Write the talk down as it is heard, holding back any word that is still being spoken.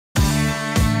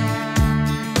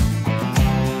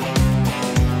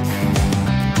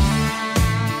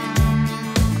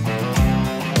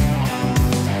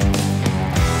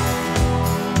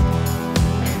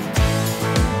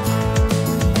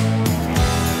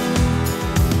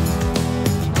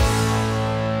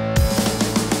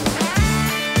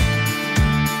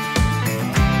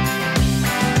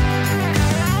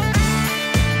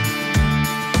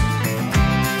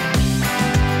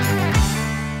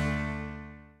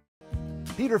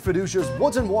Peter Fiducia's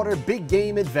Woods and Water Big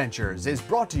Game Adventures is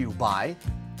brought to you by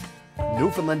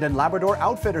Newfoundland and Labrador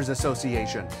Outfitters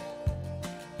Association,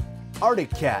 Arctic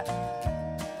Cat,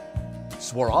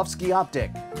 Swarovski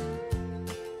Optic,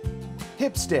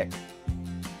 Hipstick,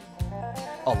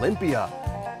 Olympia,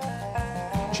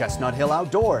 Chestnut Hill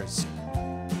Outdoors,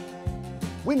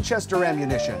 Winchester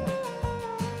Ammunition,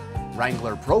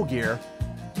 Wrangler Pro Gear,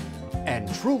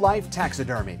 and True Life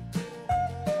Taxidermy.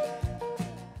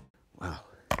 Wow.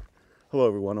 Hello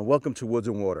everyone and welcome to Woods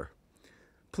and Water.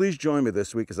 Please join me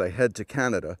this week as I head to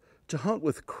Canada to hunt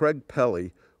with Craig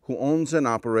Pelly, who owns and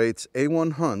operates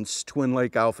A1 Hunts Twin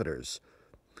Lake Outfitters.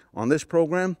 On this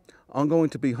program, I'm going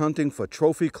to be hunting for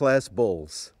trophy class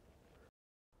bulls.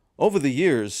 Over the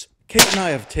years, Kate and I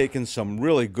have taken some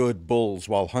really good bulls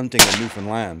while hunting in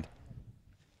Newfoundland.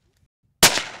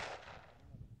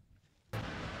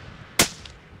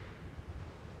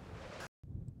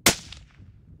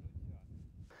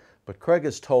 But Craig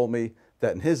has told me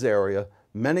that in his area,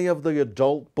 many of the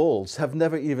adult bulls have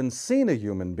never even seen a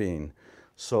human being.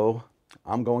 So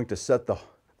I'm going to set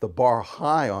the bar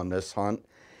high on this hunt,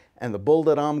 and the bull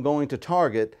that I'm going to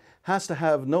target has to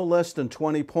have no less than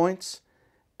 20 points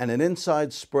and an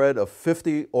inside spread of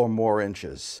 50 or more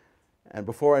inches. And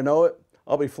before I know it,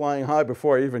 I'll be flying high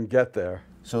before I even get there.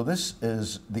 So this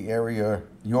is the area,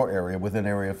 your area, within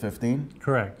Area 15?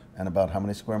 Correct. And about how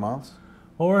many square miles?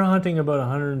 Well, we're hunting about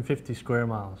 150 square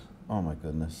miles. Oh my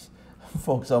goodness.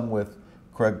 Folks, I'm with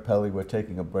Craig Pelly. We're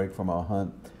taking a break from our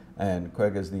hunt, and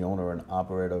Craig is the owner and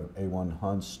operator of A1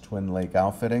 Hunts Twin Lake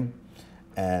Outfitting.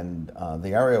 And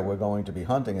the area we're going to be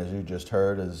hunting, as you just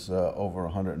heard, is over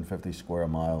 150 square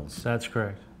miles. That's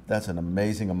correct. That's an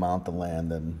amazing amount of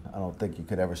land, and I don't think you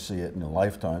could ever see it in your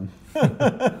lifetime.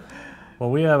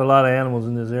 Well, we have a lot of animals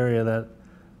in this area that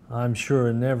I'm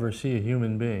sure never see a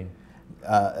human being.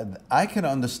 I can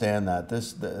understand that.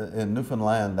 In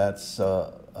Newfoundland, that's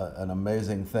an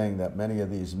amazing thing that many of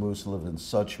these moose live in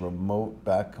such remote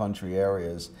backcountry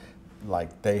areas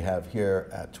like they have here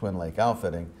at Twin Lake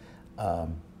Outfitting.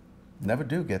 Never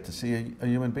do get to see a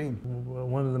human being.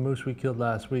 One of the moose we killed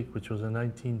last week, which was a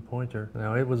 19-pointer,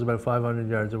 now it was about 500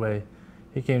 yards away.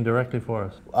 He came directly for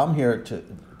us. I'm here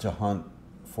to hunt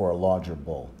for a larger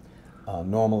bull.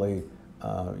 Normally,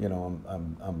 you know,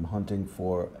 I'm hunting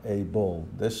for a bull.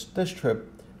 This trip,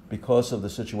 because of the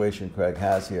situation Craig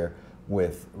has here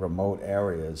with remote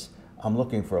areas, I'm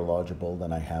looking for a larger bull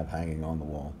than I have hanging on the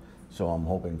wall. So I'm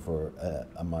hoping for,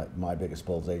 my biggest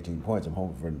bull is 18 points. I'm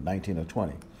hoping for 19 or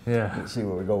 20. Yeah. Let's see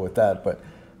where we go with that. But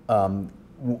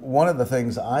one of the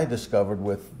things I discovered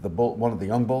with the bull, one of the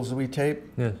young bulls that we taped,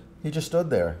 yes, he just stood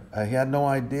there. He had no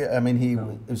idea. I mean, he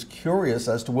was curious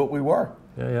as to what we were.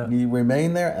 Yeah. He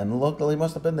remained there and looked. He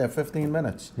must have been there 15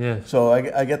 minutes. Yes. So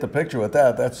I get the picture with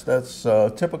that. That's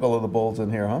typical of the bulls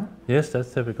in here, huh? Yes,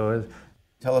 that's typical.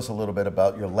 Tell us a little bit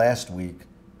about your last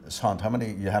week's hunt. How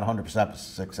many? You had 100%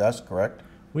 success, correct?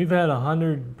 We've had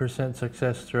 100%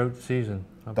 success throughout the season.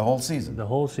 The whole season? The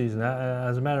whole season.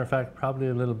 As a matter of fact, probably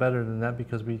a little better than that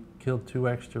because we killed 2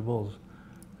 extra bulls.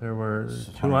 There were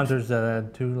 2 hunters that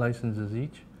had 2 licenses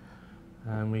each,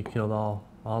 and we killed all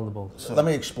the bulls. So let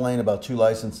me explain about 2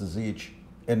 licenses each.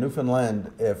 In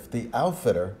Newfoundland, if the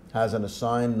outfitter has an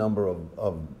assigned number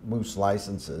of moose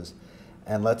licenses,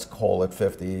 and let's call it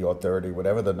 50 or 30,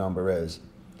 whatever the number is,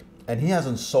 and he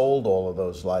hasn't sold all of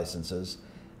those licenses,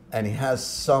 and he has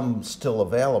some still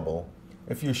available,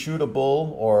 if you shoot a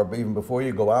bull, or even before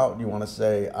you go out, you want to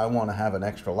say, I want to have an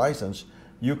extra license,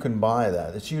 you can buy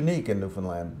that. It's unique in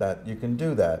Newfoundland that you can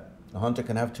do that. A hunter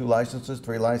can have 2 licenses,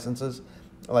 3 licenses.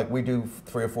 Like we do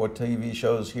 3 or 4 TV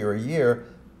shows here a year.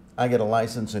 I get a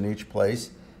license in each place.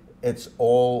 It's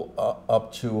all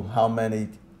up to how many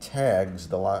tags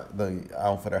the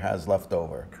outfitter has left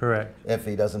over. Correct. If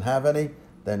he doesn't have any,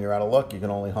 then you're out of luck. You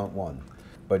can only hunt 1.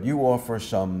 But you offer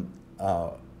some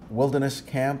wilderness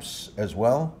camps as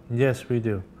well? Yes, we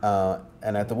do.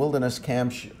 And at the wilderness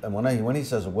camps, and when he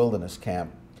says a wilderness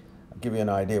camp, I'll give you an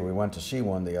idea. We went to see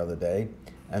one the other day,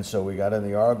 and so we got in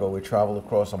the Argo. We traveled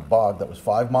across a bog that was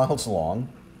 5 miles long.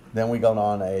 Then we got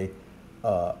on a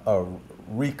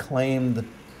reclaimed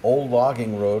old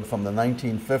logging road from the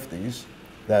 1950s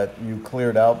that you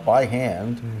cleared out by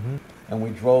hand, and we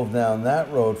drove down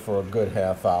that road for a good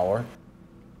half hour.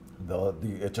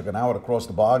 It took an hour to cross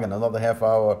the bog and another half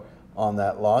hour on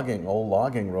that old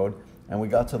logging road, and we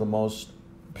got to the most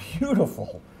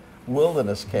beautiful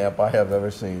wilderness camp I have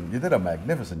ever seen. You did a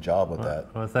magnificent job with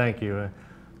that. Well, thank you.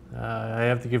 I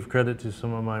have to give credit to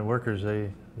some of my workers.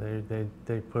 They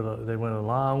went a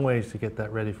long ways to get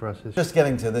that ready for us. Just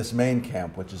getting to this main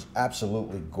camp, which is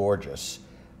absolutely gorgeous.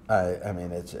 I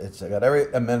mean, it's got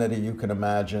every amenity you can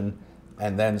imagine,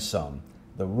 and then some.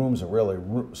 The rooms are really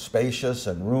spacious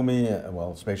and roomy.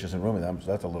 Well, spacious and roomy,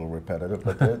 that's a little repetitive,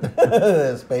 but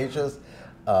they're spacious.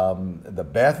 The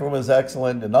bathroom is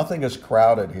excellent. Nothing is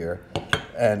crowded here.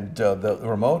 And the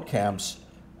remote camps,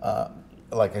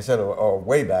 like I said, are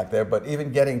way back there. But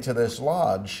even getting to this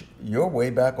lodge, you're way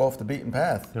back off the beaten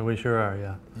path. Yeah, we sure are,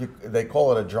 yeah. They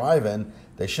call it a drive-in.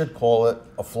 They should call it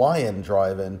a fly-in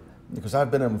drive-in, because I've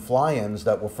been in fly-ins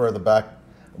that were further back,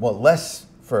 well, less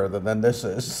further than this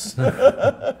is.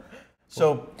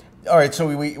 So, all right, so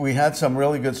we had some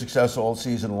really good success all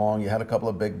season long. You had a couple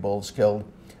of big bulls killed.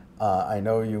 I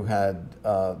know you had,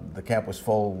 the camp was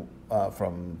full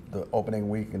from the opening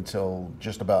week until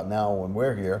just about now when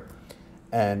we're here.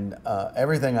 And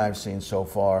everything I've seen so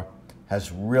far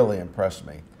has really impressed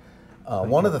me.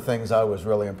 One of the things I was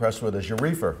really impressed with is your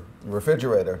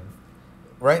refrigerator.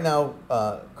 Right now,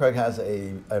 Craig has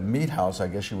a meat house, I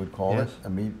guess you would call it, a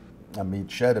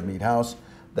meat shed, a meat house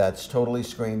that's totally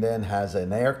screened in, has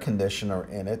an air conditioner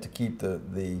in it to keep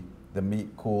the meat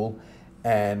cool,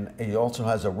 and he also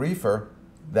has a reefer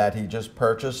that he just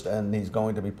purchased, and he's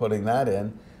going to be putting that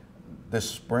in this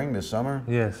spring, this summer.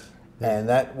 Yes. And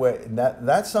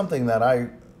that's something that I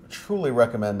truly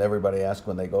recommend everybody ask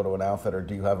when they go to an outfitter.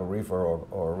 Do you have a reefer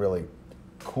or a really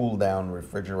cool down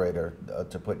refrigerator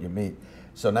to put your meat?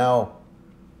 So now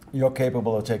you're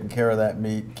capable of taking care of that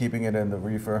meat, keeping it in the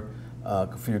reefer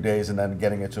a few days, and then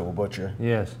getting it to a butcher.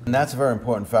 Yes. And that's a very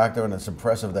important factor, and it's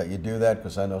impressive that you do that,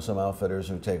 because I know some outfitters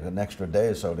who take an extra day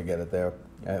or so to get it there.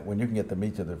 When you can get the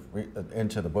meat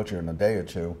into the butcher in a day or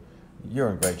two, you're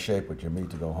in great shape with your meat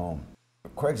to go home.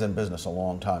 Craig's in business a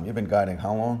long time. You've been guiding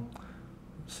how long?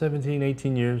 17,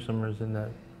 18 years, somewhere in that.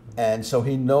 And so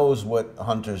he knows what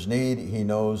hunters need. He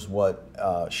knows what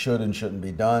should and shouldn't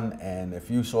be done. And if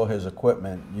you saw his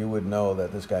equipment, you would know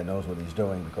that this guy knows what he's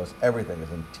doing, because everything is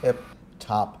in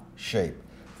tip-top shape,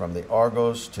 from the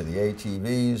Argos to the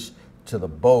ATVs to the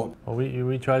boat. Well,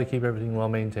 we try to keep everything well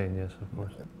maintained, yes, of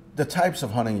course. The types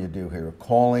of hunting you do here,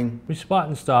 calling. We spot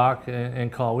and stalk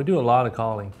and call. We do a lot of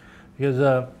calling,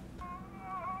 because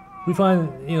we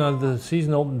find, the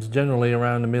season opens generally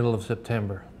around the middle of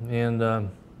September, and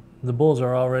the bulls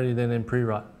are already then in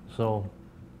pre-rut, so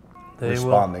they're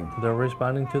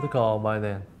responding to the call by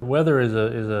then. Weather is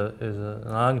an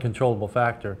uncontrollable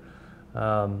factor.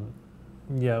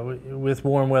 Yeah, with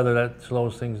warm weather, that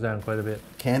slows things down quite a bit.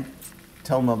 Can't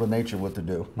tell Mother Nature what to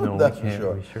do. No, that's we can't. For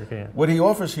sure. We sure can't. What he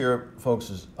offers here, folks,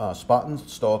 is spot and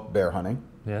stalk bear hunting.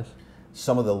 Yes.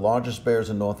 Some of the largest bears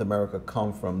in North America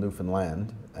come from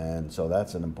Newfoundland, and so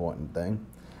that's an important thing.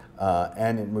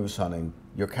 And in moose hunting.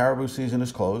 Your caribou season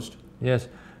is closed. Yes.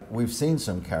 We've seen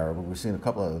some caribou. We've seen a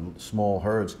couple of small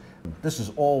herds. This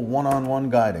is all one-on-one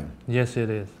guiding. Yes, it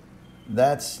is.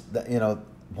 That's,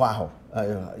 wow.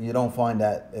 You don't find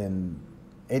that in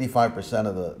 85%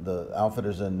 of the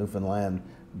outfitters in Newfoundland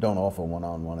don't offer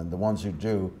one-on-one. And the ones who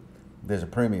do, there's a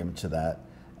premium to that.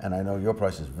 And I know your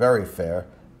price is very fair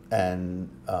and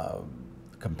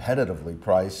competitively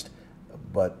priced,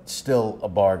 but still a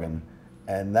bargain.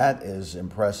 And that is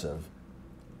impressive,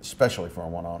 especially for a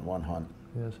one-on-one hunt.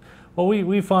 Yes. Well,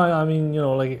 we find,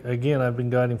 like, again, I've been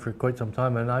guiding for quite some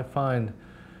time, and I find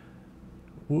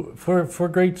for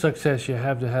great success, you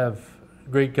have to have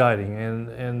great guiding.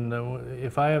 And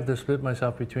if I have to split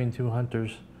myself between two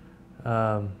hunters,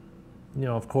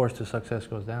 of course, the success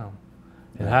goes down.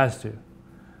 It has to.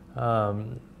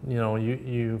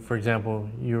 You for example,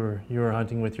 you were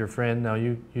hunting with your friend. Now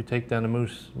you take down a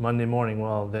moose Monday morning.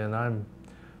 Well, then I'm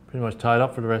pretty much tied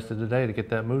up for the rest of the day to get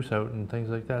that moose out and things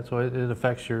like that. So it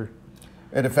affects your...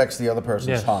 It affects the other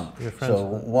person's hunt. So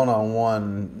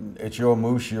one-on-one, it's your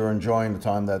moose, you're enjoying the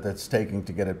time that it's taking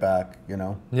to get it back,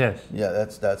 Yes. Yeah,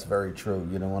 that's very true.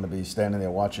 You don't want to be standing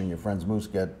there watching your friend's moose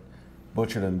get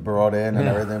butchered and brought in and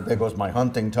everything. There goes my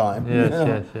hunting time.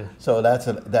 Yes, yes. So that's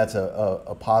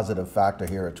a positive factor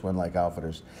here at Twin Lake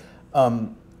Outfitters.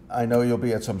 I know you'll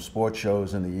be at some sports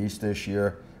shows in the East this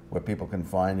year where people can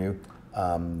find you.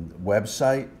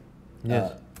 Website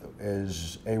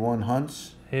is A1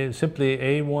 Hunts? It's simply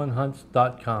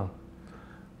a1hunts.com.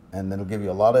 And it'll give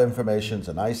you a lot of information. It's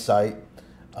a nice site.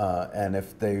 And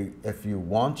if you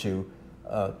want to,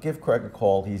 give Craig a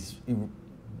call. He's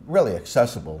really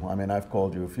accessible. I mean, I've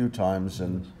called you a few times,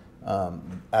 and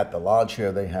at the lodge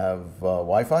here they have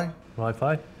Wi-Fi.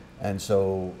 Wi-Fi. And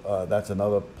so that's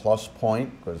another plus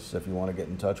point, because if you want to get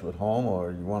in touch with home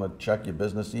or you want to check your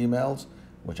business emails,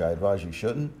 which I advise you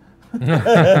shouldn't,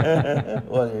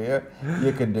 while you're here,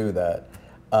 you can do that.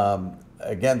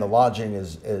 Again, the lodging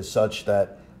is such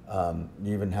that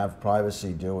You even have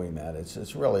privacy doing that.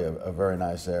 It's really a very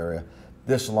nice area.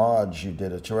 This lodge, you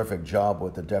did a terrific job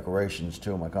with the decorations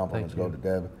too. My compliments go to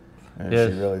Deb, and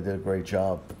Yes. she really did a great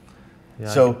job. Yeah,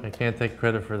 So I can't take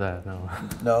credit for that, no.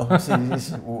 no, see,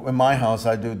 in my house,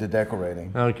 I do the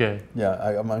decorating. Okay.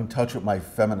 Yeah, I'm in touch with my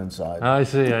feminine side. I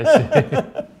see, I see.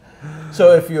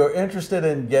 So if you're interested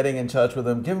in getting in touch with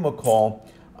him, give him a call.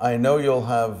 I know you'll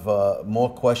have more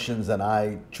questions than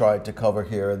I tried to cover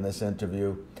here in this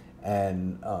interview,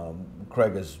 and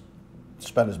Craig has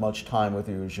spent as much time with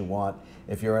you as you want.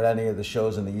 If you're at any of the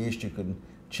shows in the East, you can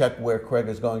check where Craig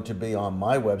is going to be on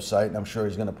my website, and I'm sure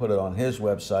he's going to put it on his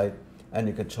website, and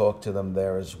you can talk to them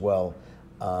there as well.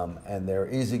 And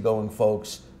they're easygoing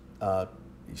folks.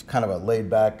 He's kind of a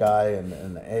laid-back guy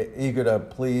and eager to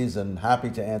please and happy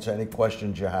to answer any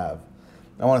questions you have.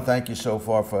 I want to thank you so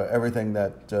far for everything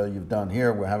that you've done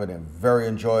here. We're having a very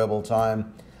enjoyable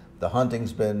time. The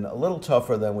hunting's been a little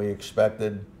tougher than we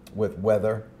expected with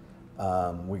weather.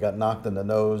 We got knocked in the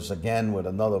nose again with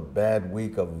another bad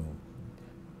week of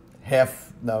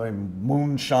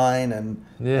moonshine and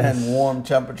warm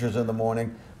temperatures in the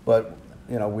morning. But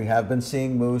you know, we have been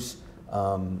seeing moose.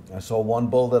 I saw one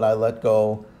bull that I let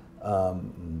go.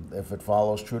 If it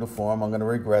follows true to form, I'm going to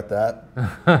regret that.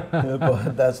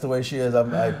 But that's the way she is.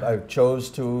 I chose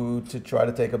to try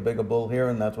to take a bigger bull here,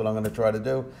 and that's what I'm going to try to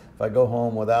do. If I go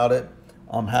home without it,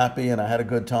 I'm happy and I had a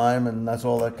good time, and that's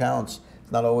all that counts.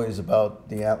 It's not always about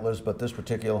the antlers, but this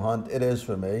particular hunt, it is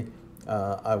for me.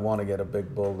 I want to get a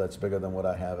big bull that's bigger than what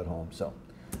I have at home. So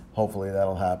hopefully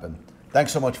that'll happen.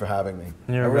 Thanks so much for having me.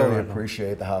 I really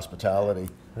appreciate the hospitality.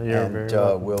 And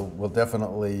we'll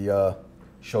definitely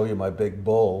show you my big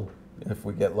bull if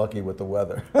we get lucky with the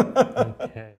weather.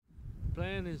 Okay. The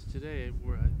plan is today,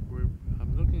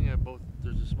 I'm looking at both.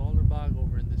 There's a smaller bog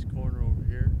over in this corner over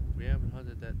here. We haven't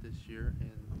hunted that this year,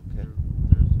 and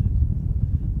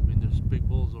there's big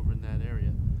bulls over in that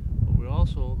area. But we're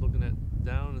also looking at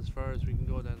down as far as we can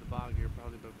go down the bog here,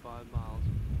 probably about 5 miles.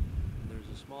 And there's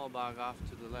a small bog off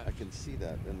to the left. I can see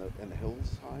that in the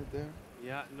hillside there.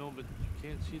 Yeah, no, but you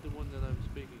can't see the one that I'm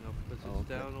speaking of because it's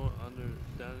down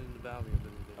in the valley a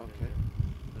little bit. Okay.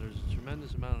 And there's a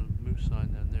tremendous amount of moose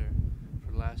sign down there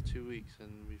for the last 2 weeks,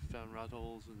 and we've found rut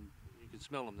holes, and you can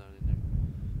smell them down in there.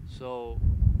 So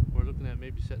we're looking at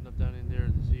maybe setting up down in there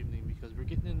this evening because we're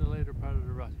getting in the later part of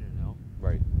the rut here now.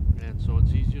 Right. And so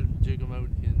it's easier to jig them out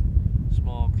in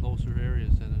small, closer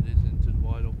areas than it is into the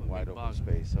wide open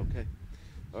space. Okay.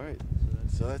 All right.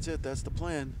 So that's it. That's the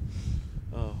plan.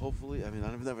 Hopefully, I mean,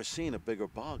 I've never seen a bigger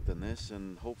bog than this,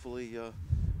 and hopefully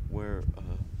where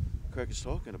Craig is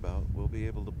talking about, we'll be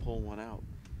able to pull one out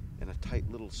in a tight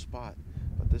little spot.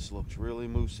 But this looks really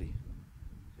moosey.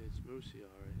 It's moosey,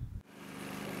 all right.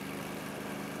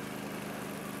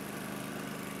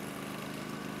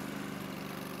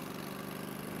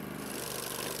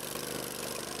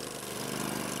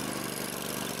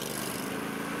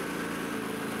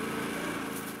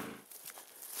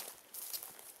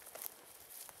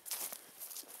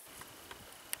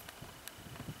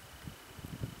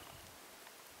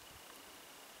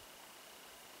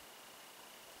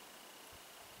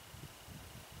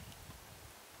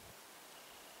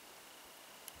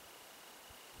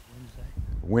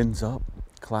 Winds up,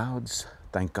 clouds,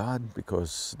 thank God,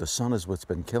 because the sun is what's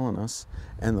been killing us,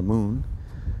 and the moon.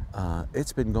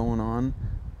 It's been going on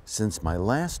since my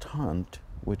last hunt,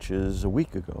 which is a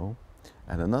week ago,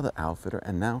 at another outfitter,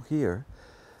 and now here.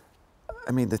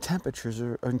 I mean, the temperatures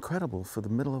are incredible for the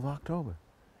middle of October.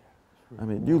 I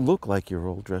mean, you look like you're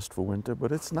all dressed for winter,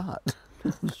 but it's not.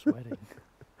 I'm sweating.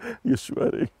 You're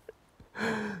sweating.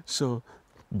 So,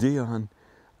 Dion,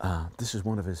 this is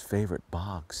one of his favorite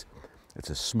bogs. It's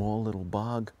a small little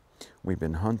bog. We've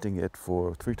been hunting it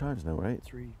for 3 times now, right?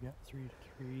 Three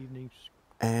evenings.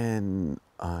 And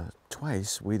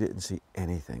twice we didn't see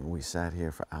anything. We sat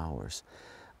here for hours.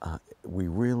 We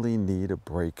really need a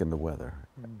break in the weather.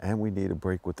 And we need a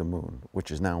break with the moon, which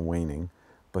is now waning,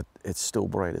 but it's still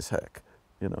bright as heck,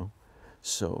 you know.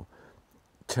 So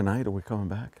tonight, are we coming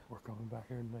back? We're coming back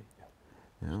here tonight, yeah.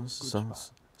 You know,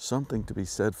 something to be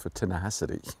said for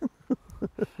tenacity.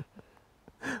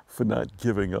 For not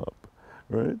giving up,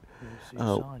 right? You see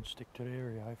signs stick to the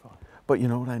area, I find. But you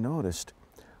know what I noticed?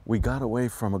 We got away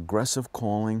from aggressive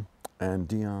calling, and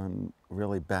Dion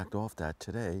really backed off that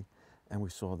today, and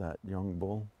we saw that young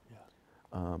bull,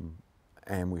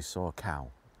 and we saw a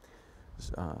cow.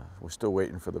 We're still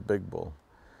waiting for the big bull.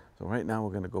 So right now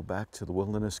we're going to go back to the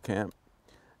wilderness camp,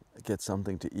 get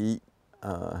something to eat.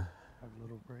 Have a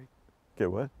little break.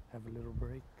 Get what? Have a little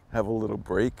break. Have a little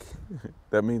break.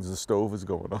 That means the stove is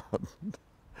going on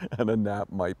and a nap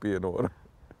might be in order.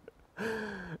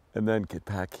 and then get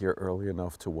back here early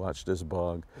enough to watch this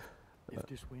bog. If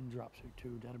this wind drops out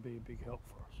too, that'd be a big help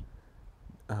for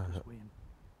us. This wind.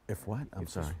 If what? I'm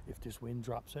sorry. If this wind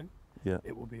drops out, Yeah.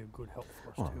 it will be a good help for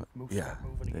us Well, to move, yeah, start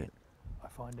moving they- again. I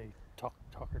find they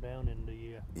tucker down in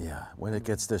the. Yeah, when it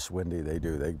gets this windy, they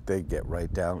do. They get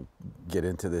right down, get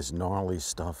into this gnarly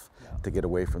stuff Yeah. to get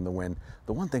away from the wind.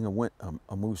 The one thing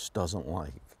a moose doesn't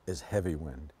like is heavy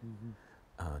wind.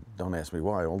 Don't ask me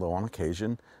why, although on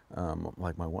occasion,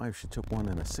 like my wife, she took one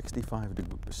in a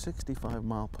 65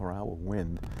 mile per hour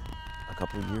wind a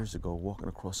couple of years ago, walking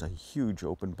across a huge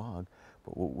open bog.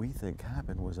 But what we think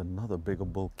happened was another bigger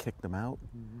bull kicked him out,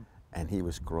 and he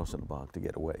was crossing the bog to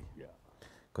get away. Yeah.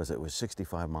 Because it was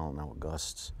 65-mile-an-hour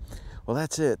gusts. Well,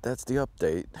 that's it. That's the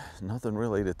update. Nothing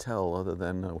really to tell other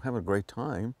than we're having a great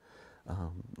time. The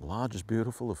lodge is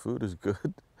beautiful. The food is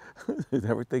good.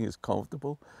 Everything is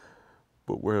comfortable.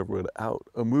 But we're without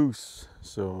a moose,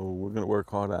 so we're going to work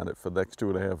hard on it for the next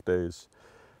 2.5 days.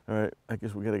 All right, I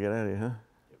guess we got to get out of here, huh?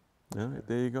 Yep. All right,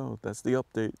 there you go. That's the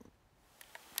update.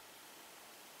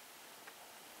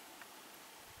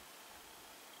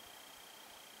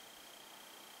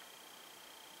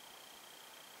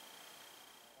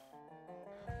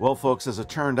 Well, folks, as it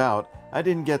turned out, I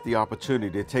didn't get the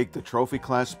opportunity to take the trophy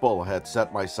class bull I had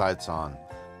set my sights on.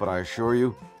 But I assure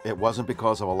you, it wasn't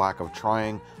because of a lack of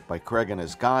trying by Craig and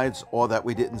his guides or that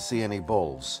we didn't see any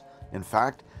bulls. In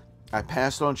fact, I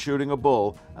passed on shooting a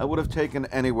bull I would have taken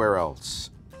anywhere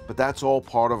else. But that's all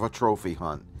part of a trophy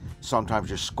hunt. Sometimes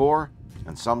you score,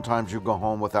 and sometimes you go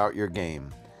home without your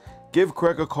game. Give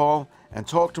Craig a call and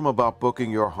talk to him about booking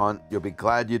your hunt. You'll be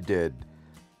glad you did.